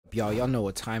Y'all know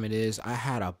what time it is. I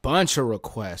had a bunch of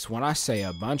requests. When I say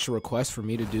a bunch of requests for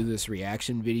me to do this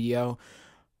reaction video,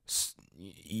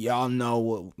 y'all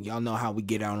know how we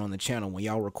get out on the channel. When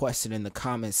y'all request it in the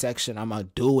comment section, I'm gonna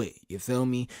do it. You feel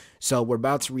me? So we're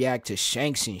about to react to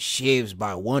Shanks and Shivs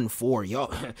by ONEFOUR.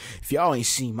 Y'all, if y'all ain't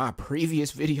seen my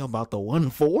previous video about the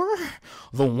ONEFOUR,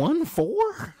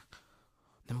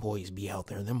 them boys be out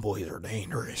there. Them boys are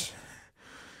dangerous.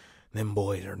 Them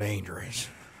boys are dangerous.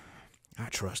 I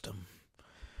trust him.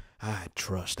 I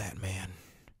trust that man.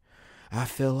 I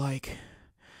feel like,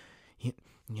 you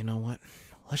know what?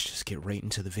 Let's just get right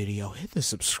into the video. Hit the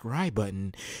subscribe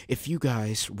button if you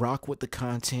guys rock with the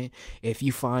content. If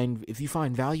you find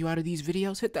value out of these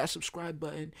videos, hit that subscribe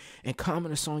button and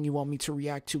comment a song you want me to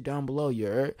react to down below. You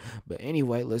heard? But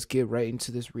anyway, let's get right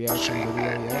into this reaction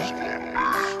video.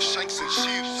 Yeah? Shanks and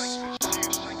Shivs.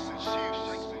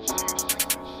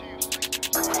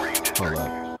 Hold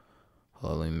up.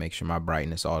 Hold on, let me make sure my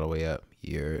brightness all the way up.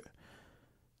 Yeah,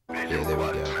 there we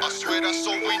go.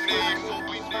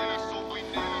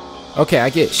 Okay, I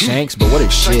get Shanks, but what is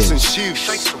Shivs?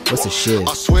 What's a Shiv?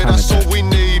 I swear that's all we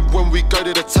need when we go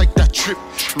to take that trip.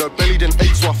 No belly then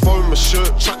ate, so I phone my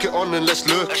shirt. Chuck it on and let's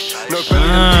look. No belly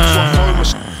then ate, so I phone my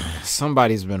shirt.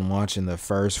 Somebody's been watching the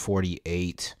first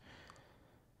 48.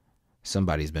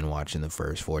 Somebody's been watching the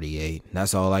first 48.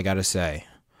 That's all I gotta say.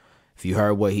 If you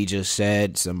heard what he just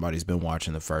said, somebody's been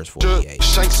watching the first 48.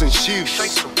 Shanks and Shivs.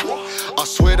 I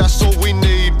swear that's all we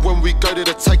need when we go to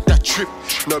take that trip.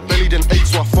 No belly then ate,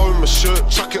 so I phone my shirt.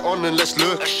 Chuck it on and let's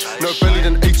look. No belly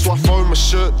then ate, so I phone my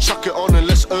shirt. Chuck it on and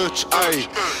let's urge. Ayy,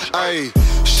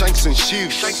 ayy. Shanks and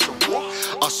Shivs.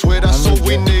 I swear that's all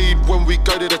we need when we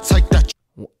go to take that.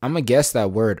 I'm gonna guess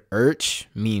that word urge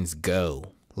means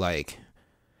go. Like,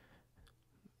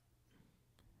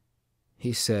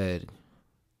 he said,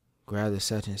 grab the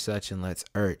such and such and let's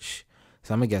urge.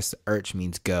 So I'm gonna guess the urge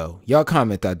means go. Y'all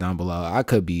comment that down below. I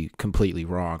could be completely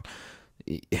wrong.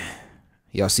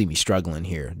 Y'all see me struggling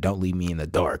here. Don't leave me in the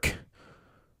dark.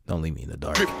 Don't leave me in the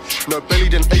dark. No belly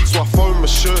then ate, so I phone my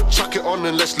shirt. Chuck it on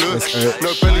and let's look.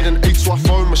 No belly then ate, so I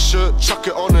phone my shirt. Chuck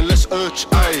it on and let's urge.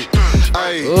 Ayy,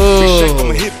 ayy. Shake on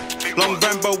my hip. Long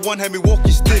Rambo one had me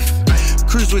walking stiff.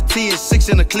 Cruise with T and 6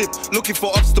 in a clip. Looking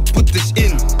for us to put this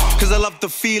in. Cause I love the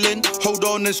feeling. Hold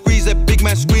on and squeeze that big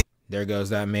man squeeze. There goes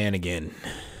that man again.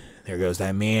 There goes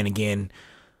that man again.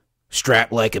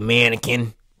 Strapped like a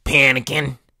mannequin.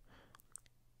 Panicking.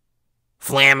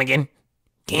 Flamagan.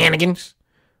 Cannigans.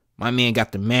 My man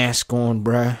got the mask on,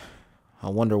 bruh. I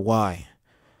wonder why.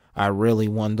 I really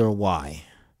wonder why.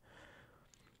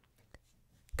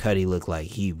 Cuddy looked like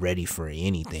he ready for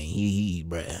anything.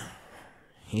 Bruh.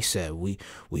 He said we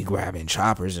grabbing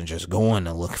choppers and just going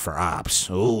to look for ops.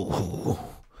 Ooh.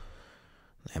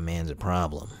 That man's a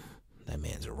problem. That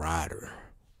man's a rider.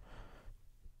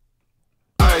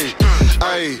 Ayy,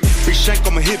 ayy. Big shank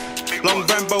on my hip. Long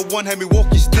Rambo one had me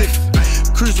walking stiff.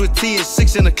 Cruise with T and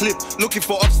 6 in a clip. Looking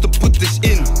for ops to put this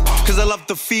in. Cause I love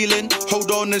the feeling.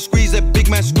 Hold on and squeeze that big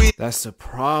man squeeze. That's a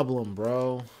problem,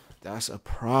 bro. That's a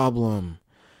problem.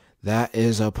 That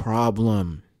is a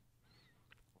problem.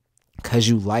 Cause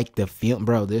you like the feel,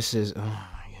 bro. This is, oh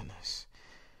my goodness.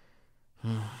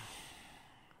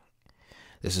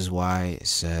 This is why it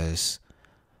says,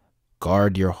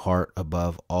 guard your heart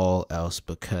above all else,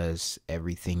 because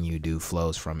everything you do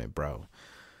flows from it, bro.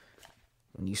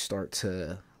 When you start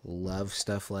to love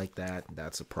stuff like that,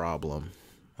 that's a problem.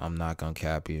 I'm not gonna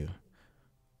cap you.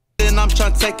 I'm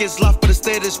trying to take his life, but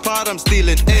instead his pride I'm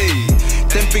stealing. Ayy,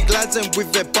 them big lads and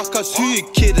with their buckers, who you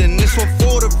kidding? This one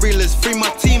for the realest. Free my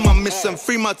team, I miss them.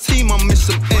 Free my team, I miss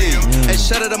them. Ayy, and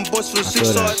shout out them boys for the 6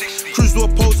 side. Cruise to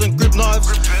opposing grip knives.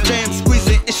 Jam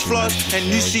squeezing, it's flush, and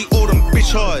you see all them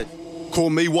bitch hard. Call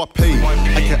me YP,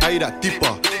 aka that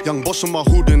dipper. Young boss on my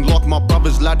hood and like my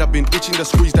brother's lad, I've been itching to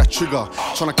squeeze that trigger.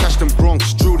 Tryna catch them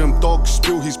broncs, drill them dogs,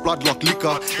 spill his blood like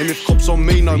liquor. And if cops on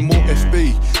me, no more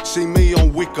FB. See me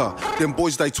on Wicker, them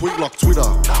boys they tweet like Twitter.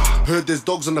 Heard there's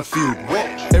dogs on the field,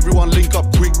 what? Everyone link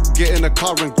up quick, get in the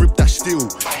car and grip that steel.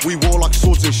 We war like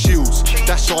swords and shields,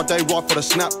 that's our day ride for the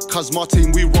snap. Cause my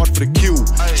team, we ride for the kill.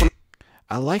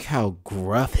 I like how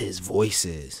gruff his voice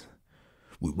is.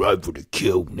 We ride for the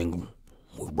kill, nigga.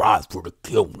 We ride for the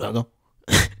kill, nigga.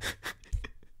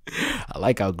 I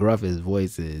like how gruff his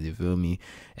voice is, you feel me?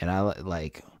 And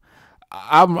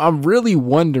I'm really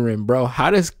wondering, bro,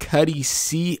 how does Cuddy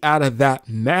see out of that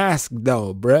mask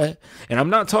though, bruh? And I'm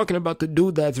not talking about the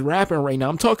dude that's rapping right now.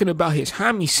 I'm talking about his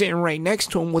homie sitting right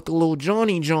next to him with the little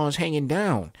Johnny Johns hanging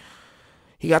down.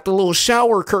 He got the little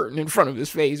shower curtain in front of his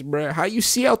face, bruh. How you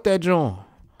see out that John?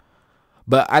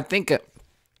 But I think,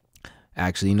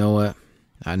 actually, you know what?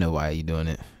 I know why you doing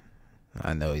it.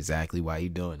 I know exactly why you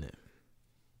doing it.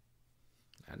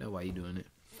 I know why you doing it.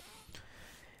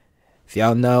 If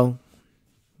y'all know,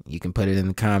 you can put it in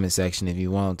the comment section if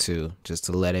you want to, just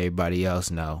to let everybody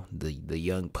else know, the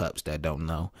young pups that don't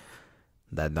know.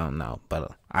 But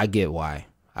I get why.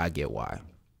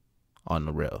 On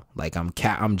the real. Like,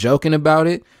 I'm joking about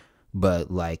it,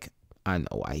 but like, I know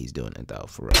why he's doing it though,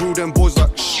 for real. Drew them boys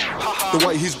like the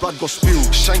way his blood got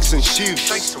spilled. Shanks and Shivs.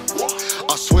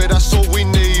 I swear that's all we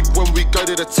need when we go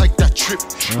there to take that trip.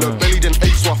 No belly then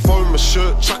eat, so I phone my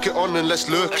shirt, chuck it on and let's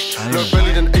lurk. No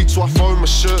belly then eat, so I phone my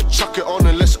shirt, chuck it on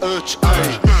and let's urge.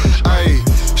 Ayy,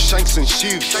 Shanks and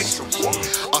Shivs.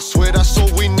 I swear that's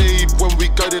all we need when we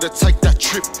go there to take that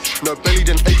trip. No belly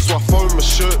then eat, so I phone my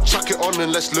shirt, chuck it on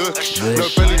and let's lurk. No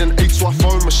belly then eat, so I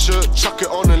phone my shirt, chuck it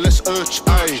on and let's urge.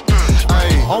 Ayy.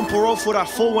 I'm parole for that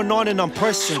 419 and I'm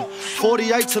pressing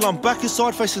 48 till I'm back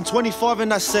inside facing 25 in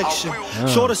that section.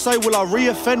 Sure to say, will I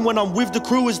re-offend when I'm with the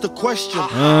crew is the question.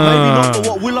 Maybe not, but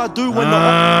what will I do when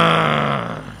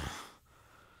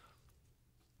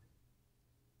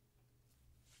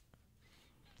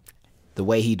the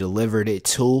way he delivered it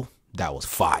too, that was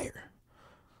fire.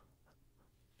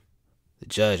 The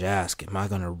judge asked, am I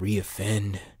gonna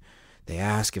re-offend? They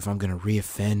ask if I'm gonna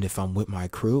re-offend if I'm with my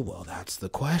crew. Well, that's the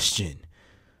question.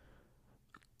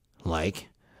 Like,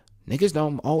 niggas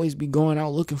don't always be going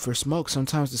out looking for smoke.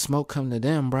 Sometimes the smoke come to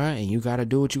them, bruh, and you gotta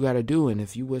do what you gotta do. And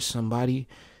if you with somebody,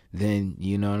 then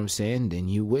you know what I'm saying, then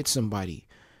you with somebody.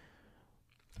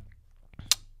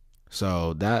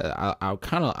 So that I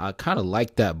kind of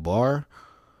like that bar,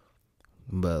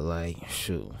 but like,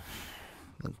 shoot,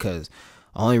 because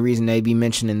only reason they be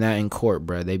mentioning that in court,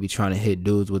 bruh, they be trying to hit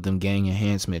dudes with them gang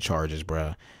enhancement charges,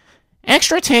 bruh.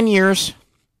 Extra 10 years.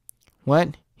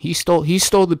 What? He stole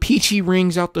the peachy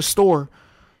rings out the store.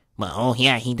 Well, oh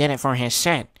yeah, he did it for his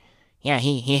set. Yeah,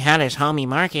 he had his homie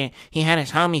market. He had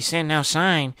his homie sitting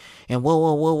outside and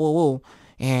whoa.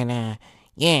 And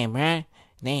yeah, bruh.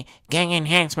 They gang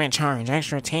enhancement charge,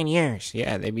 extra 10 years.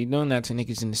 Yeah, they be doing that to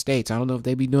niggas in the States. I don't know if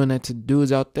they be doing that to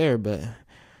dudes out there, but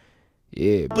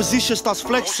yeah. position starts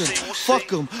flexing? Fuck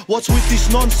them. What's with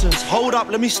this nonsense? Hold up,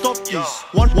 let me stop this.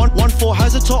 114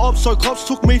 has a top up, so cops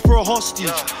took me for a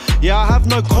hostage. Yeah, I have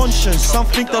no conscience. Some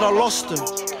think that I lost him.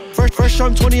 Fresh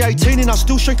home 2018, and I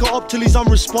still shake it up till he's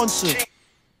unresponsive.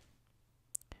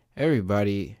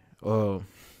 Everybody, well,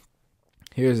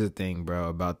 here's the thing, bro,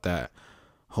 about that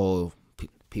whole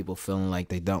people feeling like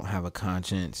they don't have a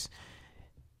conscience.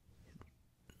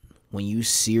 When you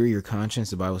sear your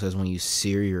conscience, the Bible says when you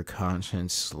sear your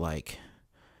conscience, like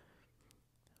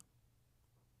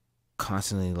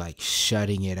constantly like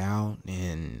shutting it out,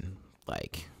 and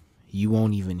like you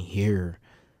won't even hear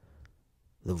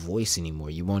the voice anymore.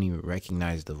 You won't even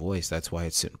recognize the voice. That's why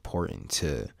it's important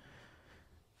to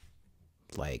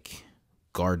like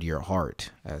guard your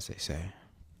heart, as they say.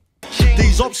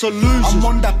 These ops are losers. I'm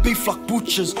on that beef like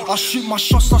butchers. I shoot my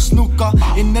shots like snooker.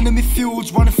 In enemy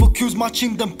fields, running for queues,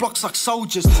 marching them blocks like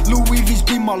soldiers. Louis V's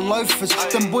be my loafers.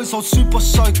 Them boys hold super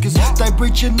soakers. They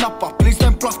bridging up, please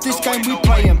don't bluff this game, we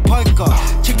playing poker.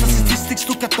 Check the statistics,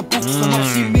 look at the books, and I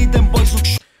see me, them boys look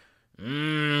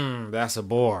That's a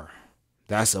bore.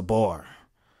 That's a bore.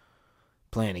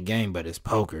 Playing a game, but it's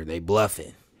poker. They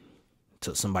bluffing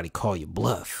until somebody call you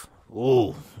bluff.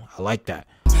 Ooh, I like that.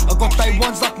 I got day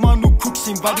ones like Manu Cooks,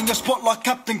 invading your spot like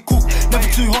Captain Cook. Never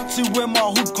too hot to wear my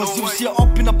hood, cause if you see it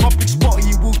up in a public spot,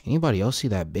 he will. Anybody else see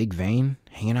that big vein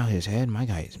hanging out his head? My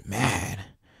guy is mad.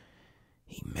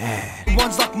 He mad.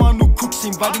 Ones like Manu Cooks,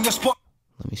 invading your spot.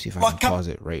 Let me see if I can pause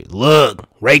it right. Look,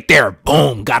 right there,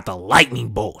 boom, got the lightning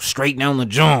bolt straight down the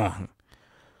jaw.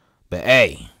 But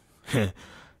hey,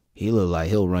 he look like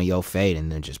he'll run your fade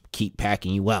and then just keep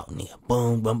packing you out, nigga.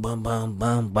 Boom, boom, boom, boom,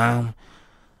 boom, boom.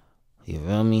 You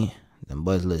feel me? Them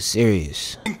boys look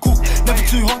serious. Never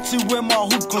too hot to wear my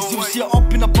hood, cause if you see it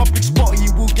up in a public spot,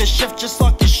 he will get chef just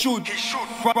like he should.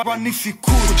 Run if you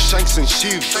could. Shanks and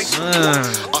Shivs.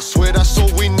 I swear that's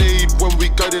all we need when we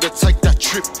go there to take that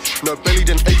trip. No belly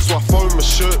then eat, so I phone my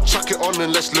shirt, chuck it on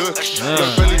and let's lurk.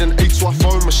 No belly then eat, so I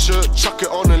phone my shirt, chuck it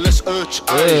on and let's urge.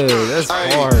 Hey, that's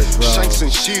hard, bro. Shanks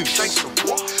and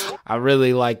Shivs. I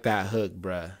really like that hook,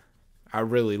 bruh. I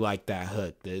really like that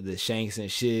hook. The Shanks and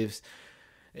Shivs.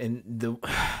 And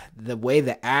the way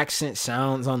the accent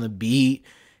sounds on the beat,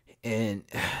 and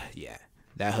yeah,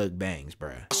 that hook bangs,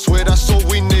 bruh. I swear that's all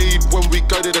we need when we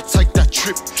go there to take that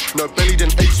trip. No belly then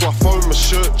eat, so I phone my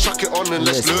shirt, chuck it on and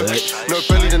let's lurk. No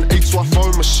belly then eat, so I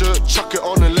phone my shirt, chuck it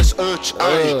on and let's urge.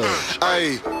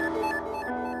 Ayy.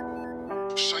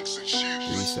 Shanks and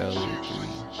Shivs.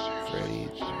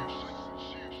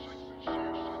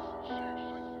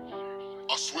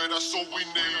 I swear that's all we need.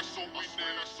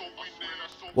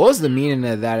 What was the meaning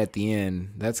of that at the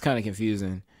end? That's kind of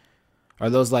confusing. Are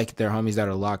those like their homies that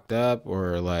are locked up,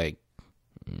 or like,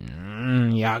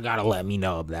 y'all gotta let me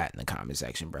know of that in the comment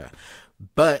section, bro.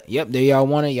 But yep, there y'all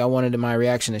want it. Y'all wanted my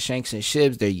reaction to Shanks and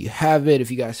Shivs. There you have it.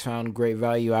 If you guys found great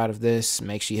value out of this,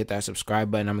 make sure you hit that subscribe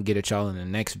button. I'm gonna get at y'all in the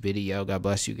next video. God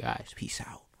bless you guys. Peace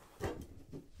out.